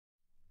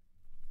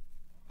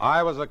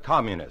I was a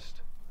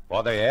communist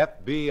for the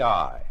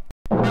FBI.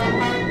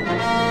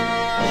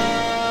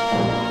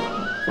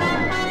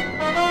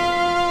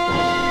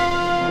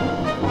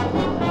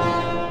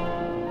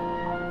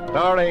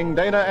 Starring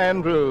Dana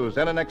Andrews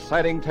in an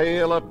exciting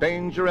tale of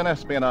danger and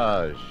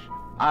espionage.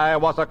 I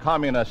was a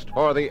communist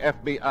for the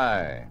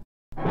FBI.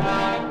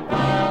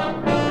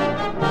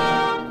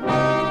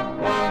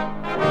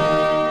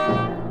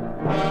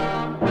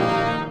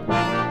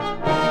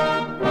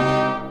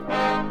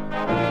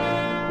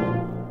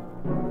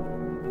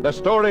 The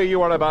story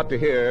you are about to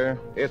hear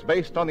is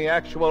based on the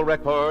actual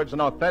records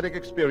and authentic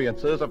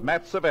experiences of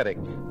Matt Cvetic,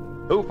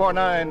 who for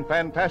 9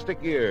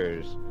 fantastic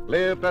years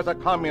lived as a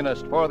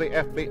communist for the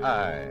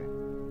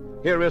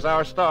FBI. Here is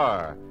our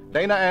star,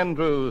 Dana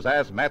Andrews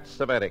as Matt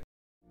Cvetic.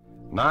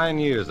 9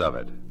 years of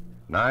it.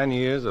 9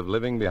 years of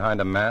living behind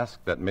a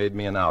mask that made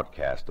me an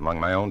outcast among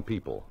my own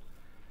people.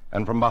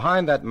 And from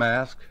behind that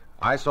mask,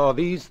 I saw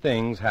these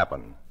things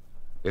happen.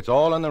 It's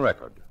all in the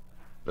record.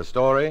 The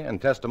story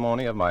and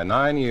testimony of my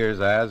 9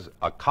 years as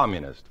a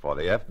communist for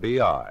the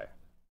FBI.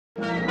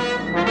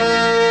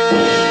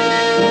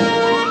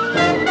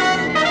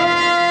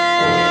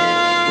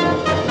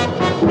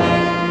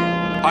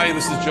 Hi,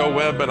 this is Joe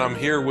Webb, and I'm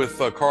here with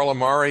Carl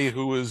Amari,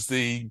 who is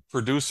the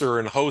producer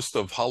and host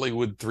of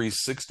Hollywood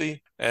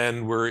 360.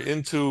 And we're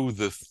into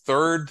the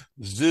 3rd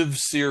Ziv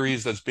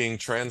series that's being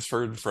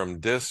transferred from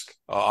disc.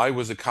 I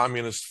was a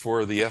communist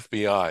for the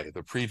FBI.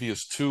 The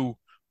previous 2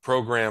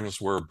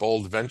 programs were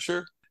Bold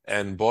Venture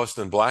and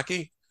Boston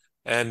Blackie.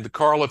 And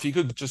Carl, if you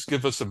could just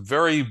give us a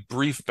very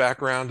brief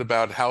background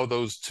about how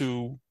those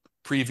 2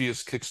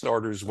 previous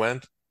Kickstarters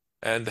went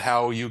and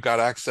how you got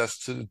access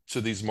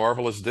to these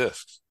marvelous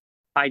discs.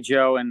 Hi,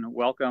 Joe, and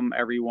welcome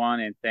everyone,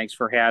 and thanks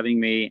for having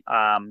me.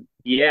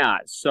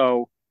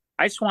 So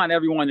I just want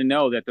everyone to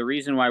know that the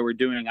reason why we're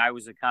doing I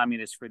Was a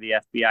Communist for the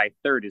FBI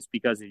 3rd is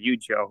because of you,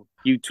 Joe.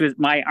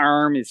 My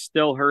arm is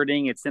still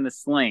hurting. It's in a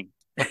sling.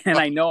 And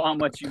I know how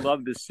much you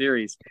love this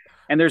series.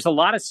 And there's a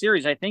lot of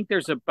series. I think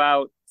there's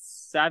about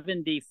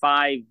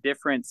 75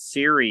 different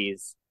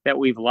series that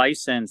we've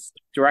licensed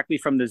directly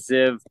from the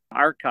Ziv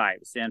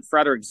archives. And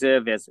Frederick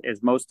Ziv, as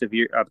most of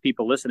you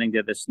people listening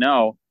to this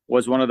know,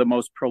 was one of the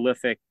most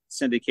prolific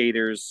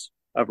syndicators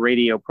of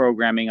radio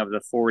programming of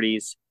the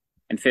 40s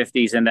and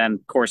 50s, and then,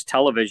 of course,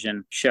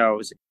 television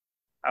shows.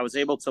 I was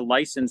able to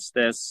license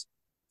this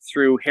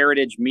through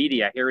Heritage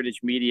Media. Heritage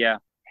Media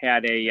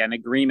had an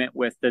agreement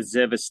with the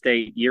Ziv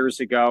estate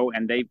years ago,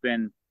 and they've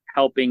been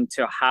helping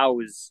to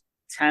house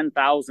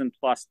 10,000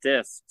 plus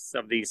discs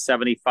of these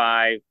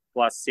 75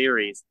 plus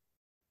series.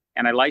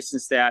 And I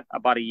licensed that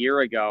about a year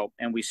ago,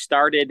 and we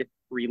started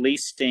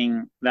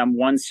releasing them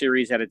 1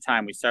 series at a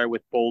time. We started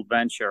with Bold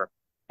Venture.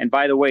 And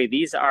by the way,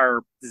 these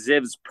are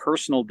Ziv's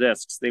personal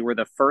discs. They were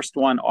the first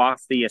one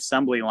off the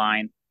assembly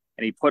line,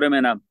 and he put them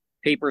in a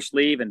paper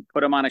sleeve and put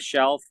them on a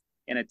shelf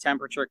in a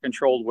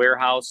temperature-controlled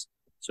warehouse.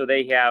 So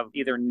they have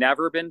either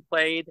never been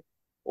played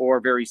or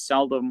very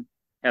seldom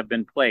have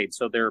been played.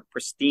 So they're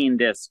pristine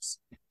discs.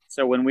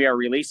 So when we are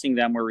releasing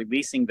them, we're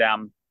releasing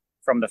them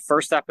from the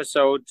first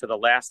episode to the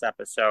last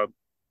episode.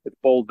 With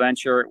Bold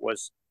Venture, it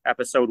was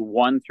episode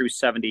 1 through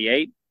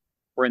 78.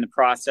 We're in the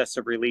process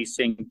of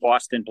releasing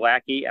Boston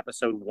Blackie,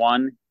 episode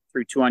 1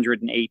 through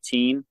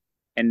 218.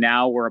 And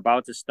now we're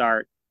about to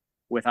start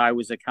with I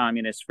Was a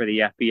Communist for the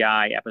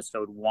FBI,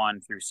 episode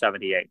 1 through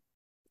 78.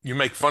 You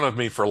make fun of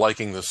me for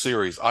liking the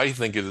series. I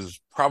think it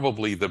is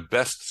probably the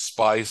best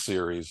spy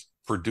series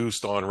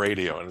produced on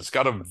radio, and it's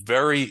got a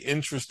very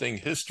interesting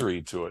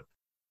history to it.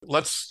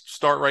 Let's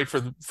start right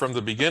from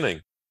the beginning.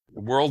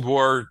 World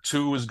War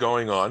II is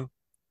going on,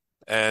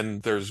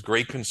 and there's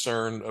great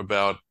concern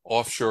about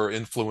offshore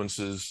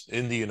influences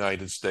in the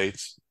United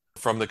States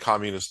from the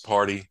Communist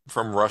Party,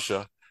 from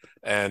Russia,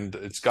 and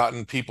it's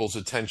gotten people's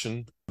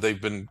attention.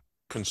 They've been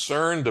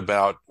concerned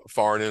about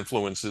foreign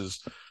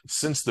influences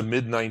since the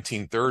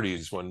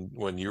mid-1930s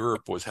when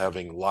Europe was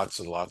having lots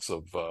and lots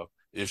of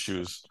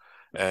issues.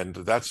 And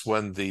that's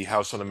when the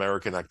House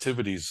Un-American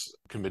Activities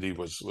Committee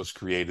was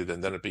created,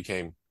 and then it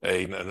became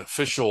an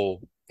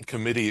official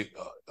committee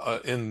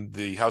in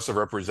the House of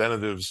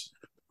Representatives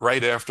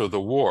right after the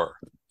war.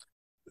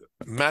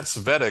 Matt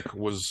Cvetic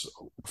was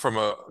from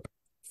a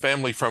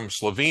family from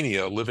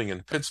Slovenia living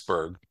in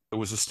Pittsburgh. It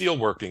was a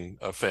steelworking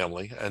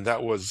family, and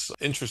that was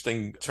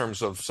interesting in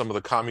terms of some of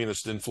the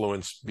communist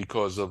influence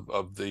because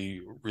of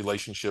the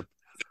relationship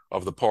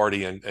of the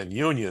party and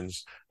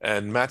unions.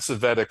 And Matt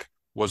Cvetic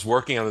was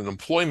working on an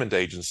employment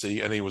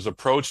agency, and he was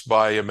approached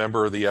by a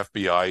member of the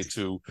FBI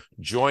to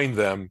join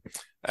them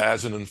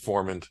as an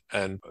informant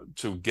and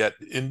to get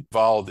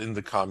involved in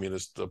the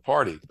Communist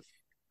Party.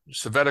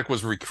 Cvetic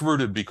was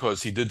recruited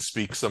because he did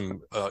speak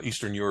some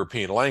Eastern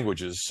European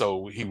languages,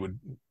 so he would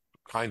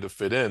kind of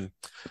fit in.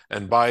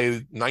 And by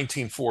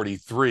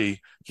 1943,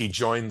 he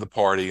joined the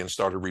party and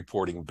started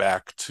reporting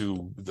back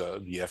to the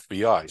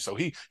FBI. So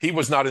he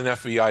was not an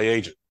FBI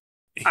agent.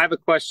 I have a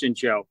question,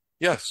 Joe.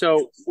 Yes.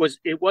 So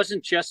it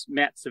wasn't just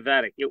Matt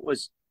Cvetic. It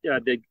was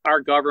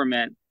our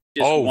government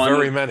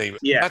Very many.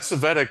 Yeah. Matt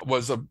Cvetic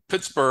was a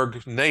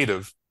Pittsburgh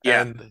native,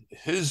 Yeah. and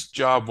his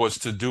job was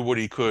to do what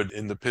he could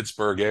in the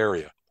Pittsburgh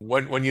area.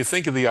 When you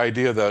think of the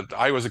idea that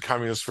I was a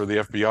communist for the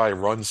FBI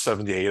runs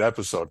 78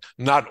 episodes,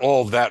 not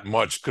all that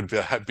much could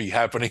be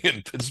happening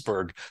in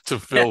Pittsburgh to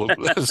fill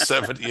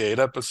 78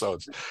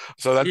 episodes.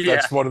 So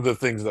that's one of the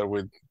things that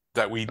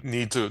we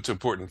need to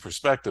put in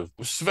perspective.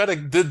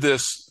 Cvetic did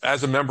this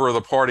as a member of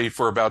the party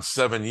for about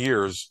 7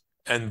 years,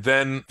 and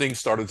then things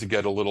started to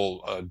get a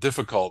little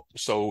difficult,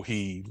 so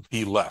he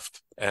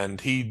left.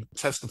 And he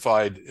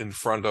testified in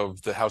front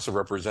of the House of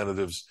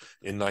Representatives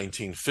in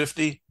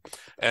 1950,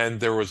 and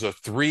there was a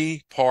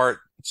 3-part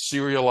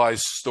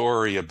serialized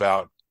story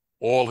about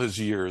all his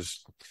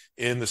years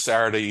in the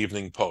Saturday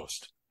Evening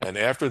Post. And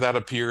after that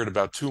appeared,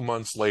 about 2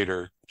 months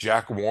later,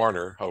 Jack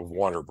Warner of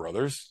Warner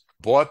Brothers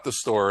bought the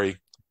story,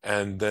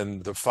 and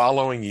then the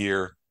following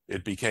year,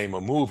 it became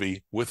a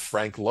movie with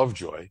Frank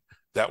Lovejoy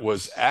that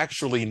was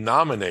actually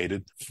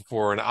nominated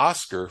for an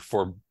Oscar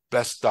for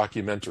Best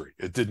Documentary.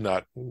 It did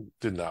not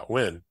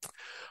win.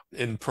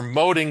 In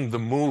promoting the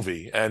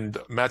movie and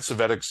Matt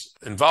Cvetic's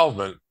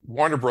involvement,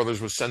 Warner Brothers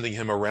was sending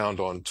him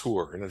around on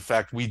tour. And in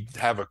fact, we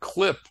have a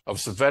clip of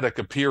Cvetic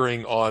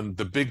appearing on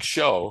The Big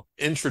Show,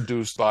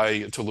 introduced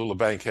by Tallulah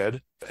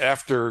Bankhead,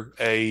 after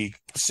a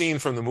scene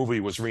from the movie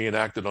was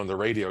reenacted on the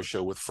radio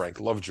show with Frank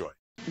Lovejoy.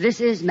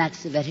 This is Matt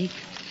Cvetic.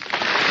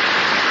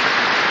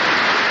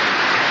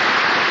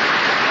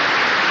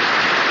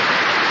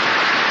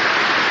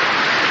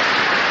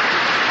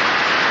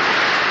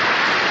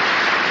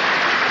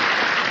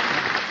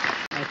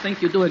 I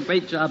think you do a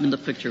great job in the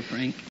picture,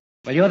 Frank.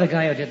 Well, you're the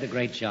guy who did the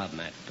great job,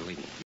 Matt, believe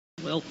me.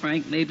 Well,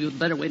 Frank, maybe we'd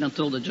better wait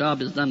until the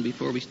job is done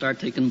before we start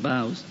taking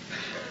bows.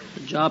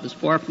 The job is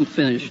far from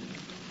finished.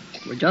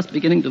 We're just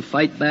beginning to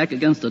fight back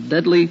against a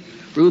deadly,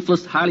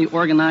 ruthless, highly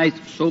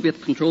organized,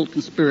 Soviet-controlled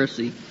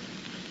conspiracy.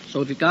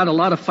 So we've got a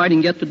lot of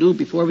fighting yet to do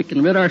before we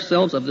can rid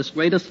ourselves of this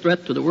greatest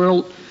threat to the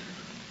world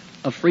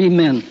of free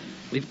men.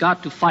 We've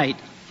got to fight,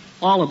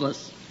 all of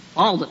us,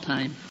 all the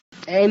time.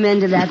 Amen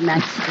to that,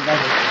 Matt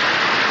Cvetic.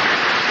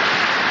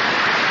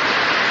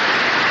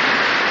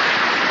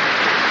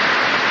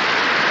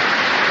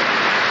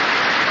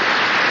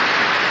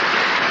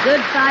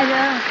 Good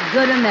fighter,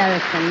 good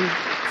American.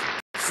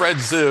 Fred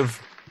Ziv,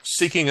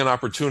 seeking an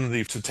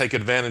opportunity to take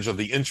advantage of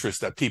the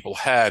interest that people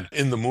had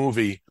in the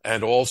movie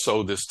and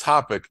also this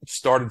topic,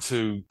 started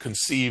to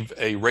conceive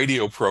a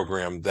radio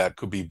program that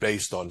could be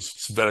based on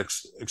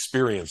Cvetic's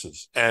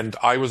experiences. And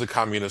I Was a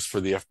Communist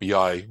for the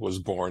FBI was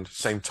born,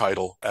 same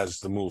title as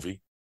the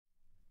movie.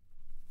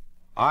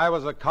 I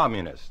Was a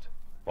Communist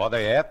for the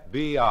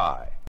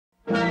FBI.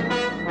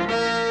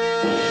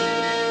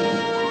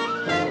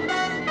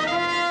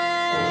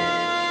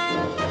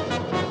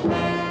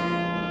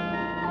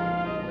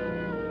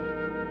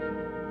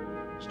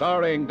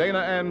 Starring Dana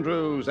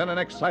Andrews in an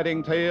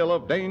exciting tale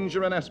of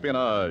danger and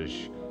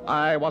espionage.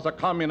 I Was a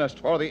Communist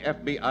for the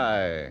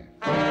FBI.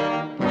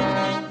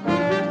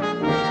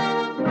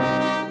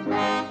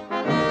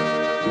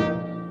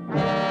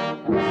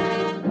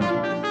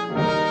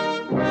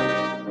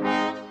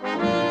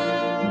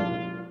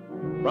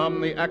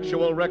 From the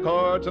actual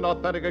records and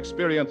authentic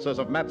experiences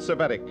of Matt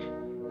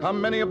Cvetic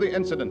come many of the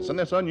incidents in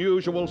this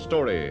unusual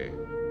story.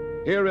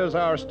 Here is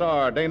our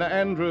star, Dana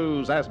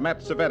Andrews, as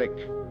Matt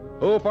Cvetic,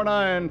 who for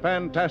 9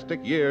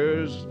 fantastic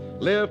years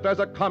lived as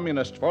a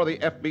communist for the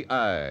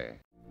FBI.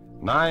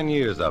 9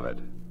 years of it.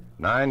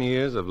 9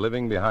 years of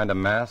living behind a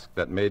mask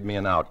that made me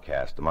an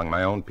outcast among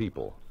my own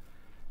people.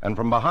 And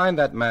from behind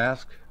that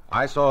mask,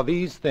 I saw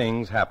these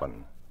things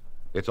happen.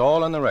 It's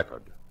all in the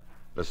record.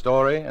 The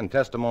story and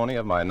testimony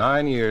of my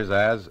 9 years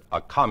as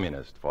a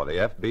communist for the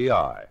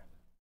FBI.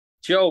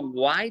 Joe,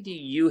 why do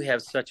you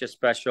have such a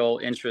special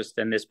interest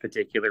in this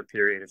particular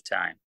period of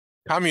time?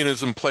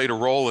 Communism played a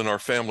role in our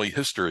family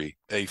history.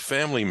 A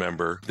family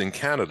member in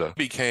Canada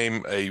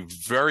became a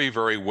very,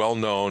 very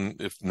well-known,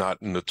 if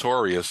not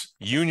notorious,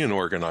 union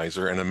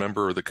organizer and a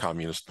member of the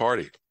Communist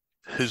Party.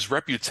 His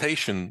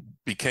reputation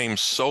became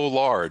so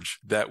large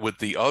that with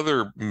the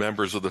other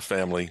members of the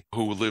family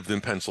who lived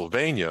in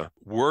Pennsylvania,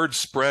 word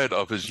spread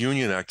of his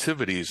union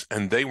activities,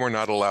 and they were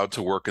not allowed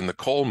to work in the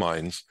coal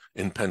mines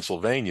in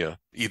Pennsylvania.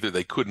 Either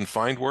they couldn't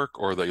find work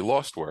or they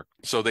lost work.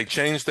 So they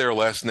changed their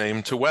last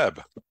name to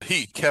Webb.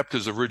 He kept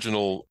his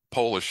original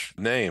Polish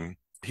name.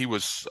 He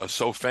was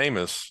so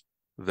famous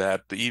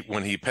that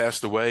when he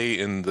passed away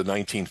in the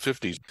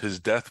 1950s, his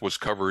death was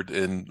covered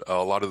in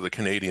a lot of the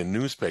Canadian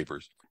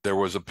newspapers. There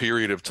was a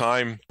period of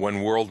time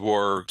when World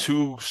War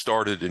II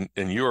started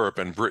in Europe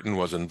and Britain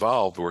was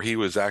involved, where he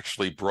was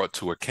actually brought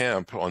to a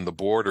camp on the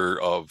border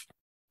of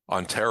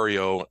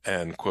Ontario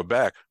and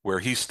Quebec, where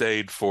he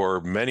stayed for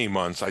many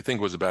months. I think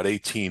it was about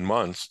 18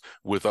 months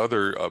with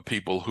other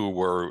people who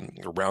were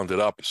rounded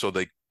up so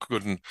they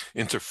couldn't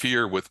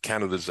interfere with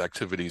Canada's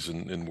activities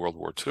in World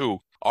War II.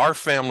 Our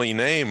family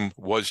name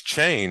was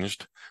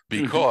changed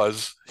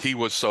because he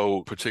was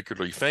so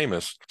particularly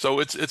famous. So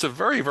it's a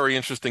very, very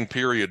interesting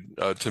period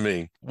to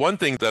me. One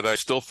thing that I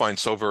still find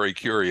so very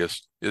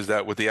curious is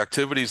that with the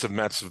activities of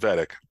Matt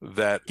Cvetic,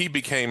 that he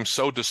became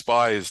so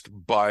despised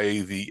by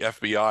the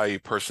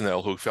FBI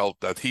personnel who felt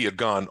that he had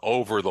gone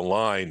over the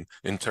line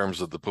in terms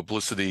of the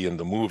publicity in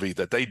the movie,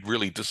 that they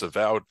really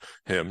disavowed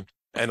him.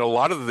 And a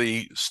lot of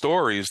the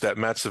stories that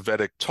Matt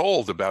Cvetic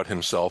told about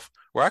himself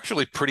were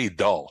actually pretty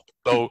dull.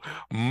 So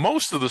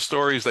most of the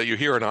stories that you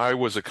hear in I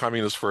Was a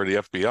Communist for the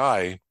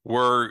FBI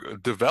were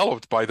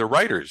developed by the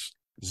writers.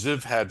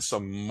 Ziv had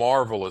some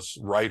marvelous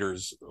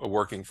writers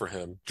working for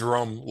him,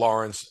 Jerome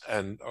Lawrence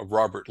and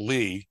Robert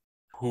Lee,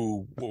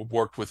 who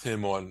worked with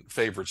him on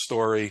Favorite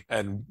Story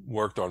and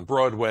worked on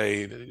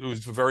Broadway. It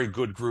was a very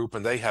good group,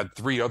 and they had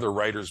 3 other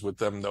writers with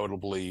them,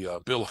 notably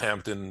Bill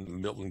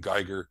Hampton, Milton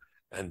Geiger,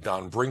 and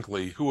Don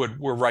Brinkley, who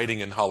were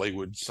writing in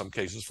Hollywood, some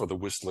cases for The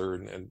Whistler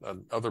and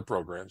other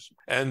programs.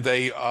 And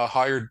they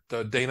hired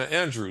Dana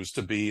Andrews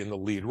to be in the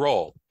lead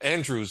role.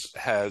 Andrews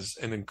has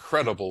an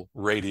incredible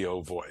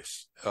radio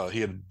voice. He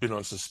had been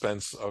on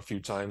Suspense a few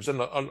times and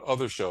on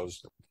other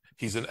shows.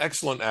 He's an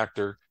excellent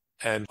actor,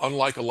 and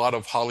unlike a lot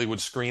of Hollywood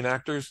screen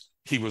actors,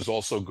 he was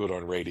also good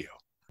on radio.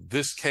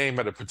 This came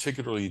at a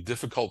particularly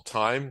difficult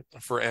time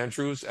for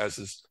Andrews, as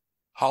his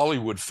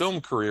Hollywood film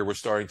career was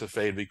starting to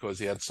fade because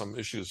he had some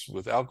issues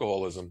with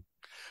alcoholism.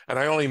 And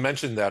I only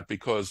mention that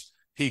because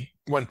he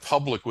went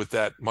public with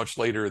that much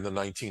later in the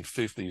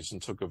 1950s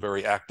and took a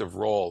very active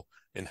role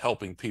in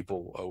helping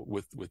people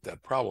with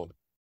that problem.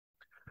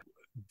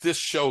 This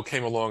show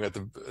came along at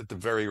the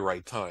very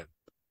right time.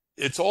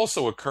 It's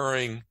also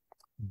occurring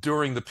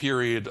during the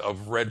period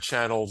of Red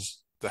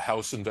Channels, the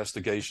House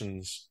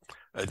investigations.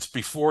 It's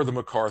before the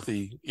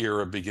McCarthy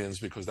era begins,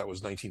 because that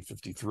was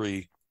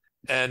 1953.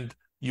 And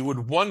you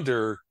would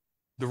wonder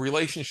the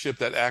relationship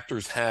that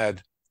actors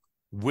had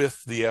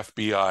with the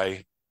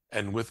FBI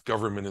and with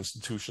government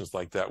institutions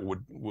like that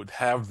would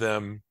have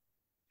them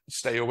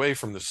stay away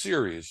from the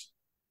series.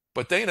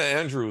 But Dana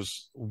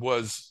Andrews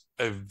was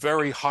a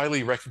very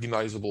highly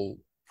recognizable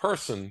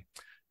person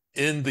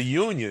in the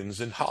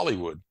unions in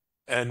Hollywood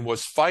and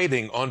was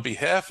fighting on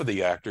behalf of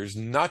the actors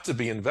not to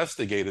be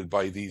investigated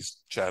by these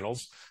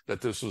channels,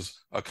 that this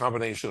was a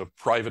combination of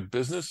private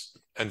business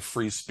and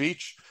free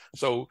speech.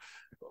 So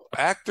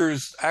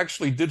actors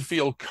actually did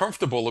feel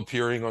comfortable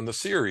appearing on the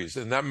series,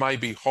 and that might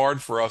be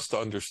hard for us to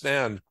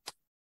understand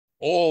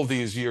all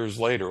these years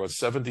later, or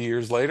 70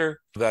 years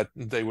later, that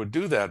they would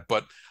do that.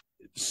 But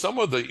some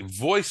of the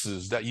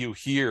voices that you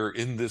hear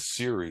in this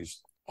series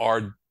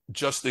are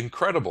just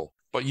incredible.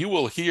 But you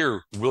will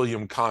hear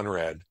William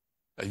Conrad,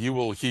 you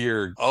will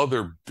hear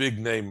other big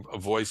name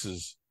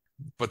voices,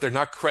 but they're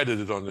not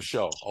credited on the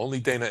show. Only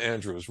Dana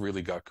Andrews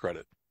really got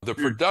credit. The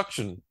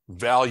production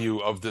value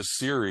of this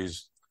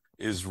series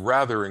is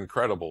rather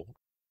incredible.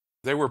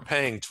 They were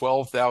paying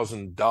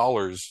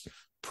 $12,000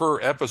 per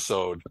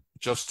episode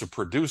just to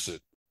produce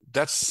it.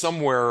 That's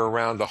somewhere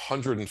around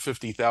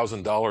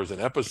 $150,000 an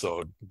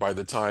episode by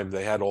the time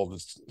they had all the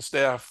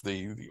staff,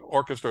 the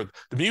orchestra.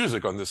 The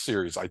music on this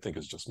series, I think,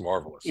 is just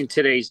marvelous. In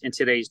today's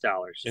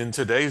dollars. In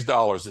today's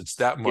dollars, it's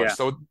that much. Yeah.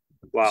 So,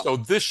 wow. So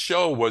this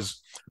show was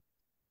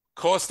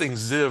costing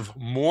Ziv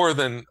more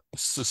than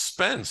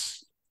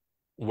Suspense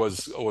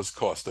was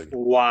costing.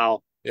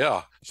 Wow.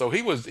 Yeah. So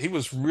he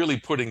was really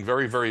putting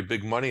very, very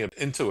big money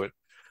into it.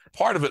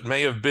 Part of it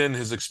may have been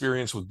his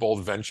experience with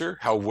Bold Venture,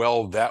 how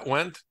well that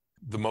went,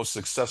 the most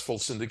successful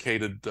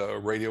syndicated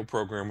radio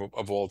program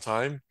of all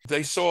time.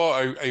 They saw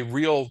a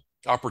real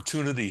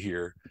opportunity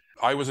here.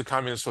 I Was a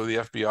Communist for the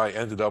FBI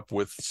ended up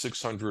with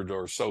 600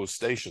 or so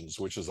stations,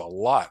 which is a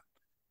lot.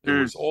 It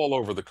was all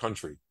over the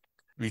country.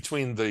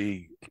 Between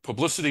the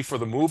publicity for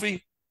the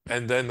movie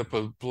and then the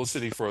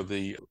publicity for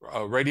the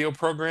radio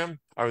program,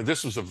 I mean,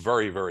 this was a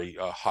very, very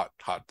hot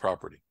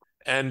property.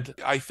 And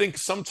I think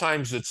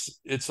sometimes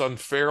it's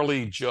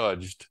unfairly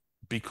judged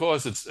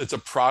because it's a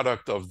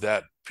product of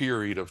that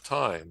period of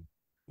time,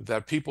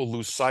 that people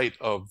lose sight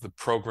of the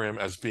program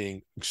as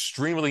being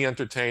extremely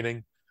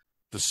entertaining.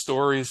 The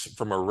stories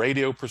from a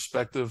radio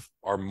perspective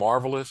are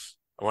marvelous.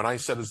 When I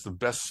said it's the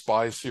best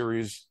spy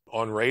series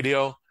on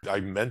radio, I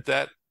meant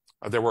that.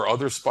 There were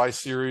other spy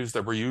series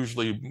that were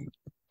usually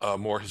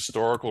more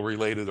historical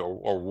related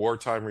or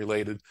wartime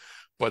related,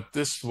 but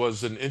this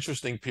was an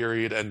interesting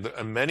period, and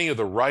many of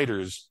the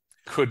writers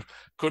could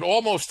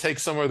almost take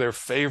some of their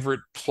favorite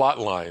plot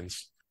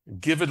lines,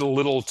 give it a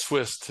little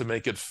twist to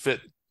make it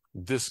fit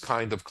this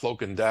kind of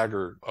cloak and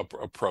dagger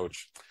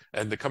approach,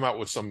 and to come out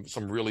with some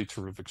really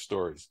terrific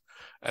stories.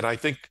 And I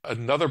think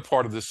another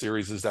part of this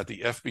series is that the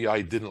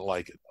FBI didn't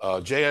like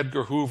it. J.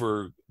 Edgar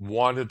Hoover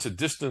wanted to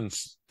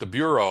distance the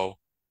Bureau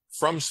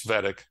from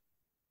Cvetic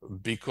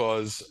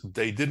because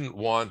they didn't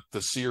want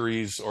the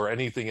series or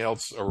anything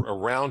else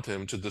around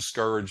him to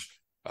discourage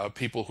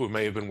people who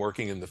may have been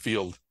working in the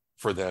field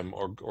for them,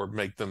 or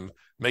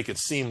make it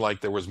seem like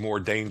there was more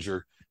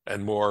danger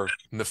and more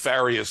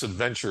nefarious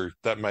adventure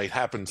that might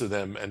happen to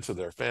them and to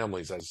their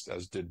families,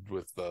 as did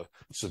with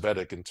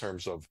Cvetic, in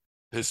terms of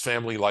his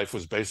family life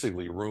was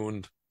basically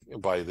ruined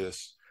by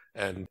this.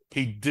 And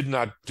he did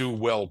not do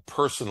well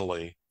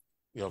personally,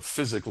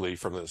 physically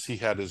from this. He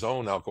had his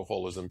own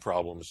alcoholism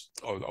problems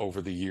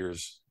over the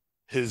years.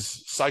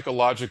 His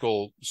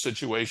psychological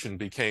situation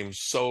became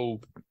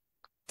so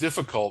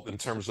difficult in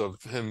terms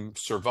of him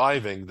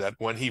surviving that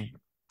when he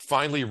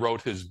finally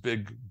wrote his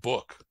big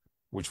book,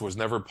 which was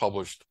never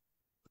published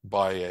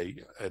by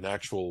an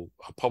actual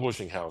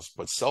publishing house,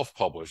 but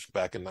self-published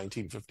back in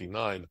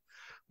 1959,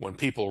 when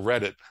people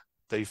read it,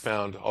 they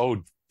found,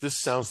 oh, this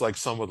sounds like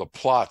some of the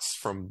plots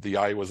from the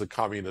I Was a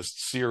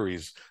Communist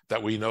series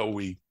that we know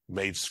we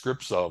made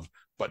scripts of,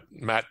 but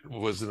Matt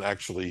wasn't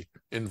actually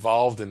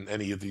involved in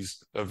any of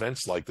these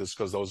events like this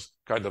because those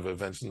kind of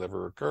events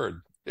never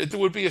occurred. It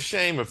would be a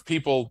shame if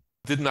people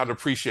did not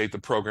appreciate the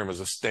program as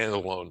a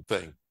standalone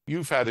thing.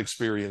 You've had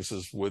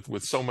experiences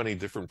with so many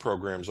different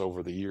programs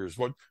over the years.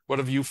 What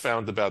have you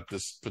found about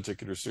this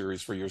particular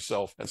series for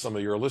yourself and some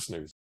of your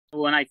listeners?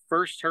 When I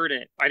first heard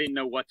it, I didn't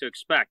know what to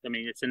expect. I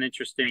mean, it's an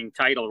interesting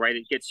title, right?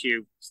 It gets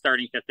you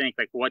starting to think,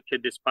 like, what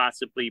could this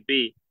possibly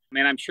be? I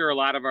mean, I'm sure a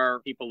lot of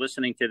our people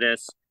listening to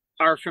this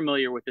are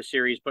familiar with the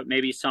series, but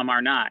maybe some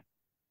are not.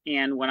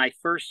 And when I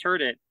first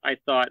heard it, I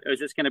thought, is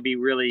this going to be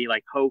really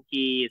like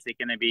hokey? Is it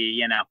going to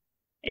be,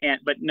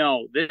 but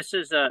no, this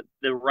is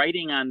the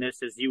writing on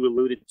this, as you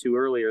alluded to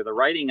earlier, the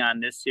writing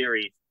on this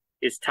series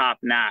is top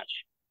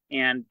notch,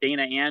 and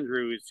Dana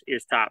Andrews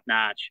is top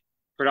notch.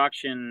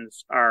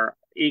 Productions are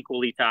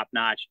equally top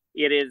notch.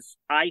 It is,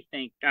 I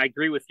think, I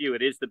agree with you.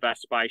 It is the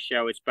best spy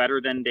show. It's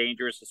better than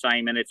Dangerous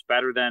Assignment. It's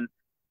better than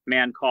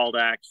Man Called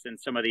X and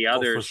some of the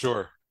others. Oh, for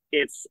sure.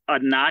 It's a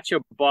notch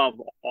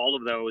above all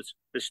of those.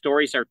 The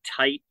stories are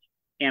tight.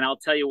 And I'll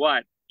tell you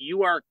what,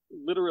 you are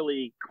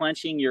literally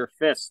clenching your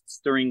fists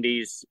during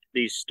these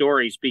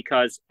stories,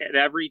 because at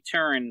every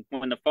turn,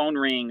 when the phone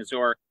rings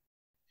or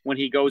when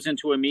he goes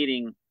into a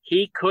meeting,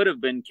 he could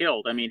have been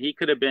killed. I mean, he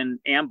could have been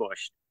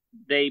ambushed.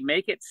 They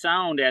make it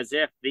sound as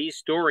if these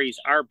stories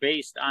are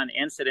based on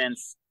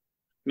incidents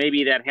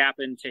maybe that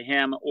happened to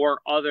him or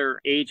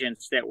other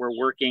agents that were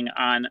working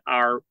on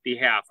our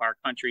behalf, our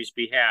country's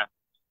behalf.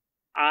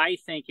 I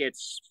think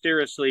it's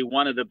seriously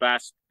one of the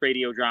best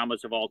radio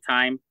dramas of all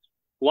time.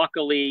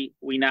 Luckily,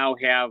 we now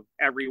have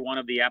every one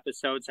of the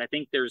episodes. I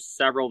think there's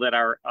several that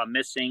are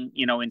missing,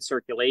 in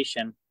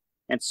circulation.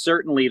 And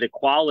certainly the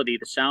quality,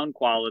 the sound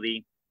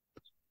quality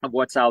of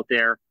what's out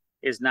there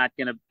is not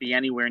going to be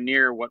anywhere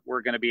near what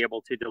we're going to be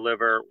able to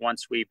deliver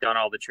once we've done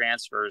all the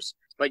transfers.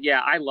 But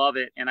yeah, I love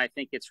it. And I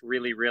think it's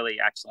really, really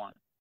excellent.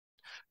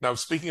 Now,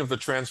 speaking of the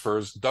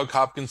transfers, Doug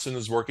Hopkinson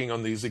is working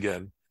on these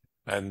again.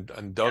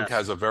 And Doug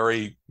has a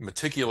very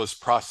meticulous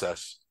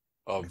process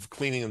of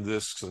cleaning the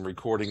discs and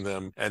recording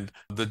them. And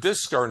the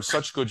discs are in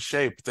such good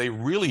shape, they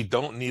really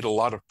don't need a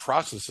lot of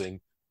processing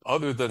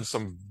other than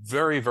some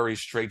very, very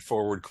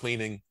straightforward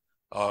cleaning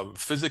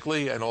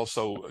physically and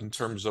also in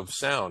terms of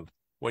sound.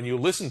 When you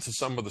listen to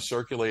some of the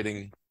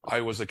circulating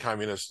I Was a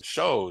Communist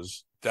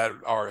shows that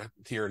are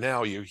here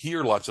now, you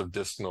hear lots of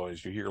disc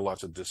noise, you hear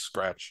lots of disc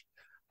scratch,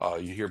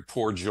 you hear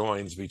poor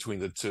joins between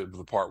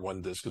the part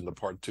 1 disc and the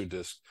part 2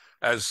 disc.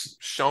 As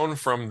shown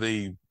from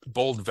the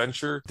Bold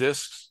Venture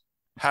discs,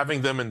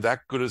 having them in that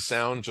good a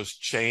sound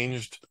just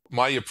changed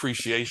my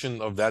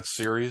appreciation of that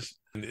series.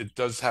 And it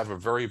does have a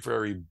very,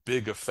 very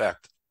big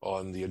effect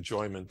on the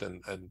enjoyment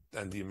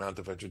and the amount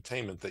of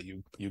entertainment that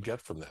you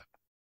get from that.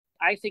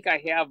 I think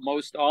I have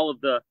most all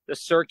of the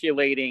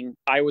circulating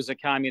I Was a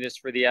Communist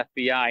for the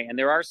FBI, and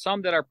there are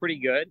some that are pretty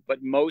good,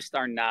 but most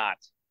are not.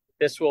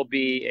 This will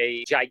be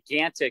a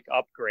gigantic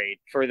upgrade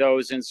for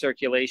those in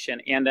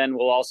circulation, and then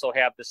we'll also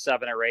have the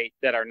 7 or 8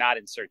 that are not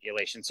in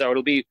circulation. So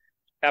it'll be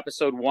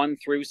episode 1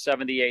 through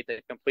 78,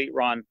 the complete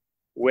run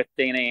with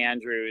Dana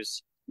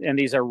Andrews. And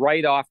these are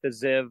right off the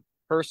Ziv,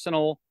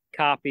 personal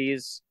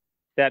copies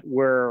that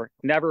were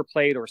never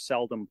played or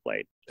seldom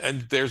played.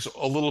 And there's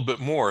a little bit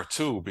more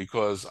too,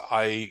 because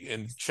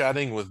in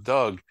chatting with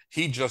Doug,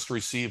 he just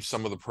received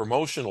some of the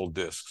promotional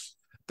discs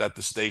that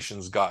the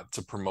stations got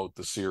to promote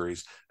the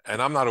series.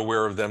 And I'm not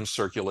aware of them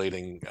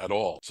circulating at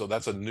all. So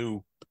that's a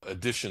new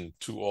addition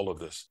to all of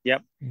this.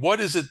 Yep. What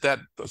is it that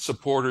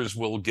supporters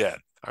will get?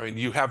 I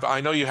mean,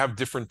 I know you have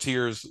different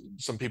tiers.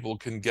 Some people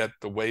can get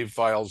the WAV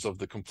files of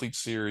the complete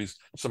series,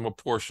 some a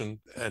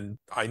portion. And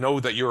I know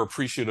that you're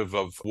appreciative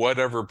of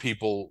whatever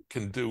people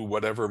can do,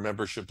 whatever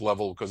membership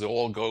level, because it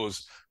all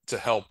goes to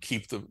help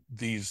keep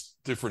these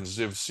different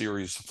Ziv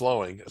series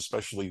flowing,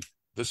 especially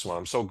this one.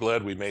 I'm so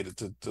glad we made it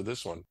to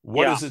this one.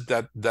 What is it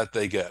that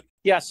they get?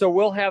 Yeah, so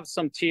we'll have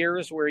some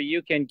tiers where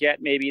you can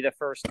get maybe the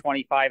first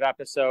 25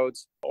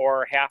 episodes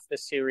or half the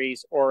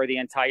series or the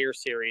entire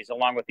series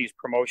along with these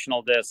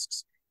promotional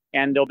discs.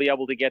 And they'll be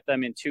able to get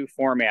them in 2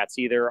 formats,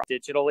 either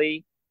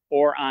digitally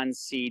or on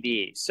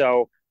CD.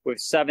 So with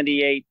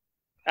 78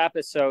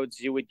 episodes,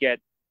 you would get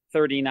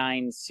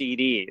 39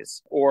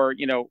 CDs or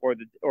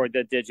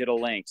the digital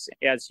links.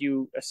 As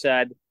you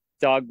said,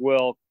 Doug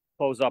will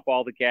close up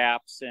all the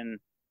gaps and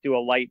do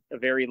a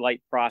very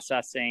light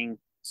processing.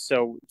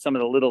 So some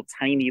of the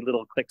tiny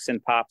little clicks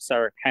and pops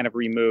are kind of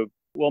removed.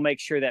 We'll make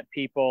sure that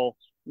people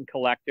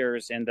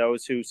collectors and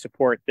those who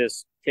support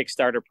this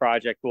Kickstarter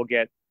project will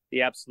get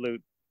the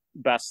absolute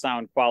best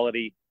sound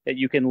quality that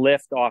you can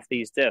lift off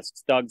these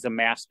discs. Doug's a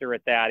master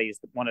at that. He's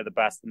one of the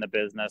best in the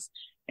business,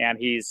 and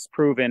he's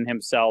proven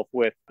himself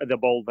with the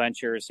Bold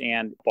Ventures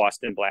and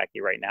Boston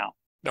Blackie right now.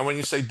 Now, when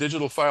you say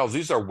digital files,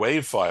 these are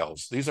WAV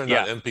files. These are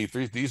not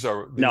MP3s. These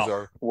are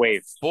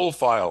WAV full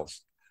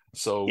files.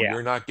 So Yeah.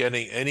 you're not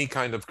getting any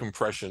kind of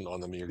compression on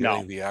them. You're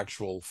getting the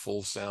actual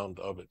full sound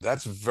of it.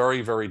 That's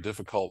very, very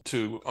difficult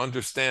to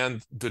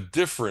understand the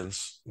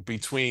difference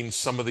between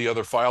some of the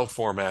other file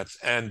formats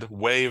and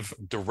WAV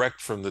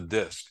direct from the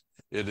disk.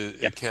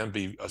 It can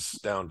be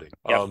astounding.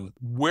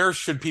 Where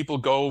should people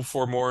go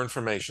for more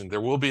information? There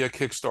will be a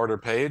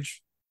Kickstarter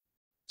page.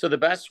 So the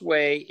best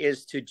way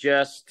is to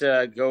just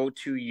go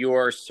to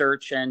your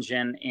search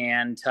engine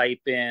and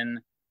type in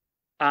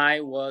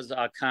 "I was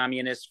a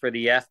communist for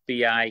the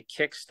FBI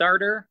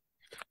Kickstarter."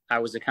 I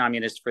was a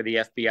communist for the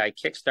FBI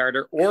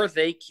Kickstarter. Or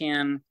they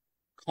can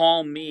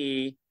call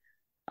me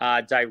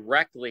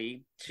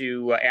directly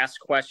to ask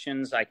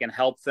questions. I can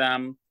help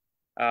them.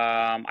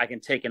 I can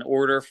take an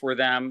order for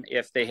them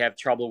if they have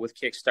trouble with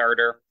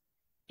Kickstarter.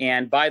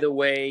 And by the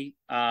way,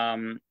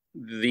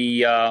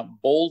 the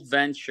Bold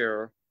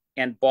Venture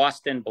and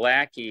Boston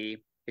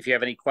Blackie, if you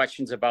have any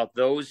questions about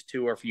those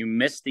two, or if you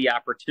missed the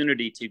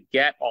opportunity to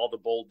get all the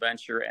Bold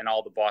Venture and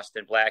all the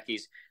Boston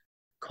Blackies,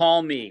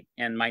 call me.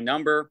 And my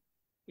number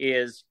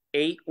is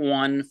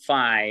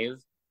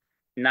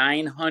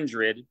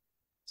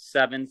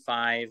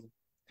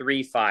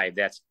 815-900-7535.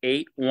 That's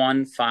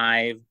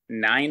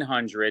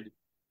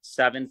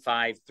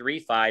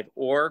 815-900-7535.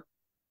 Or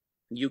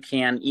you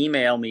can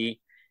email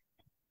me,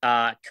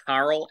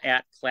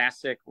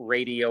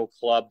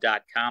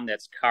 Carl@classicradioclub.com.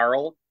 That's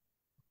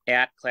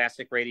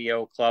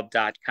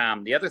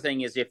Carl@classicradioclub.com. The other thing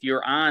is, if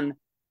you're on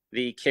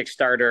the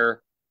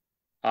Kickstarter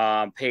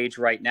page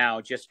right now,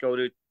 just go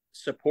to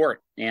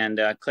support and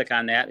click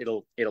on that.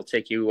 It'll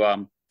take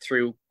you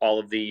through all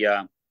of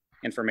the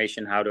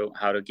information how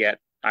to get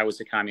I Was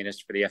a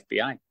Communist for the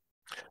FBI.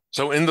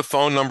 So in the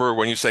phone number,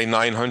 when you say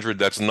 900,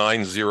 that's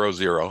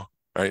 900,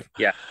 right?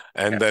 Yeah.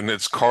 And then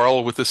it's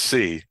Carl with a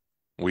C.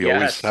 We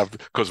always have,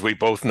 because we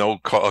both know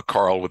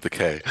Carl with the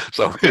K.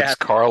 So it's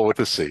Carl with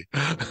a C.